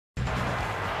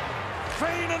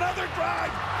feint, another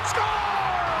drive,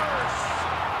 scores!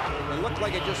 It looked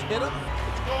like it just hit him.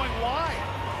 It's going wide.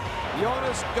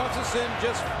 Jonas Gustafsson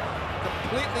just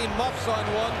completely muffs on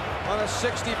one on a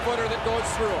 60-footer that goes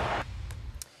through him.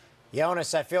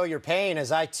 Jonas, I feel your pain,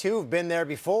 as I too have been there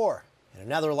before. In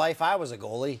another life, I was a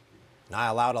goalie, and I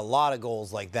allowed a lot of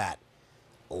goals like that.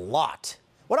 A lot.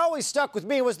 What always stuck with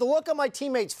me was the look on my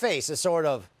teammate's face, a sort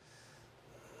of...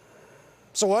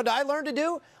 So what did I learn to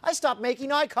do? I stopped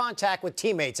making eye contact with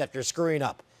teammates after screwing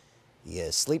up. You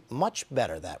sleep much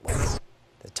better that way.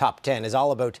 The top 10 is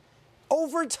all about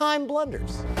overtime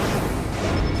blunders.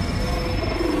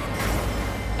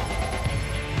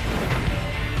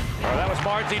 That was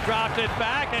Martins. He dropped it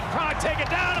back, and Prague take it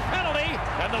down, a penalty,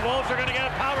 and the Wolves are going to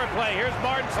get a power play. Here's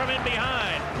Martins from in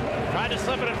behind. Tried to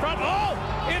slip it in front. Oh,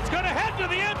 it's going to head to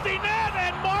the empty net,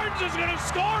 and Martins is going to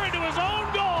score into his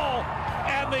own goal.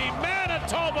 And the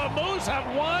Manitoba Moose have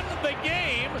won the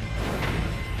game.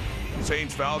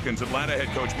 Saints Falcons. Atlanta head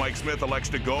coach Mike Smith elects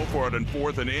to go for it in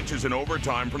 4th and inches in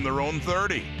overtime from their own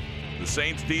 30. The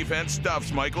Saints defense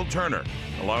stuffs Michael Turner,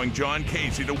 allowing John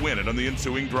Casey to win it on the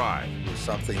ensuing drive. It was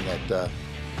something that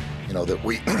that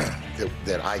we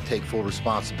that I take full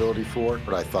responsibility for,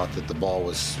 but I thought that the ball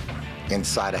was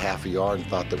inside a half a yard and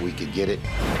thought that we could get it.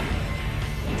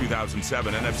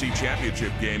 2007 NFC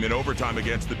Championship game in overtime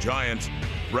against the Giants.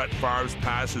 Brett Favre's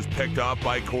pass is picked off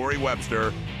by Corey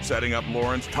Webster, setting up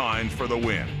Lawrence Tynes for the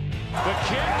win. The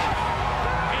kick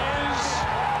is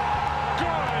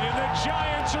good, and the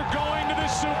Giants are going to the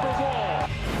Super Bowl.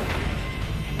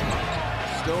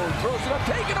 Stone throws it up,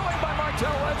 taken away by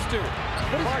Martell Webster.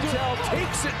 Martell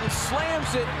takes it and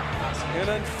slams it, and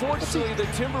unfortunately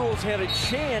the Timberwolves had a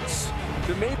chance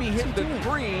to maybe hit the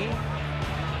 3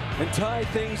 and tie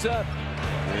things up.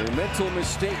 A mental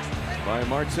mistake by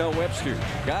Martell Webster.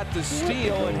 Got the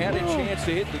steal and had a chance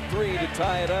to hit the 3 to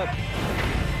tie it up.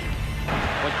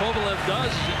 What Kovalev does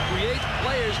is he creates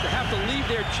players to have to leave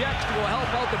their checks to go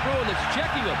help out the Bruin that's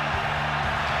checking them.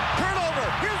 Turnover.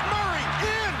 Here's Murray.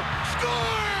 In.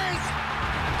 Scores!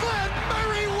 Glenn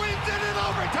Murray wins it in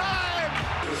overtime!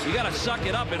 You got to suck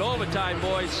it up in overtime,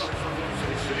 boys.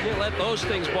 You can't let those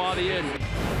things bother you.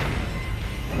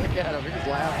 Look at him. He's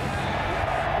laughing.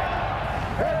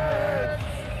 Hey!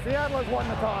 Seattle has won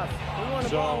the toss. We won the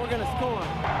ball. We're going to score.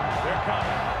 They're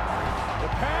coming.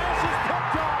 The pass is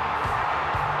picked off.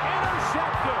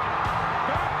 Intercepted.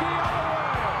 Back the other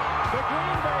way. The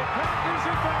Green Bay Packers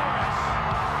advance.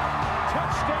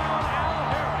 Touchdown, Al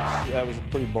Harris. That was a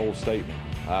pretty bold statement.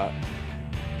 I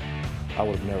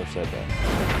would have never said that.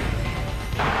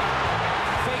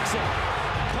 Fakes it.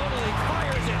 Totally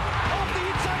fires it. Off the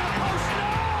inside of the post.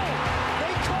 No!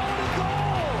 They call it a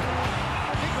goal.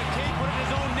 I think McCabe put it in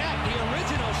his own net. The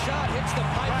original shot hits the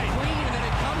pipe clean, and then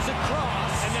it comes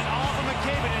across. And then off of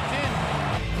McCabe, and it's in.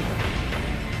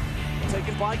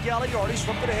 Taken by Gagliardi,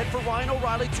 swept it ahead for Ryan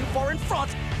O'Reilly, too far in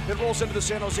front. It rolls into the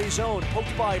San Jose zone,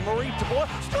 poked by Murray to Boy.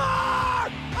 Score!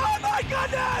 Oh my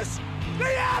goodness! The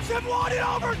Avs have won in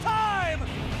overtime!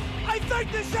 I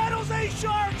think the San Jose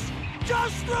Sharks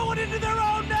just threw it into their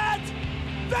own net!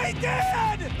 They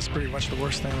did! It's pretty much the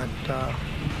worst thing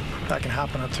that can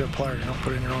happen to a player,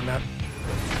 put it in your own net.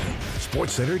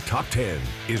 SportsCenter Top 10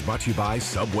 is brought to you by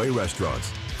Subway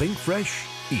Restaurants. Think fresh,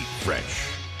 eat fresh.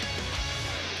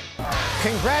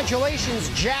 Congratulations,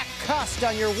 Jack Cust,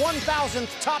 on your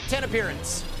 1,000th Top 10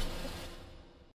 appearance.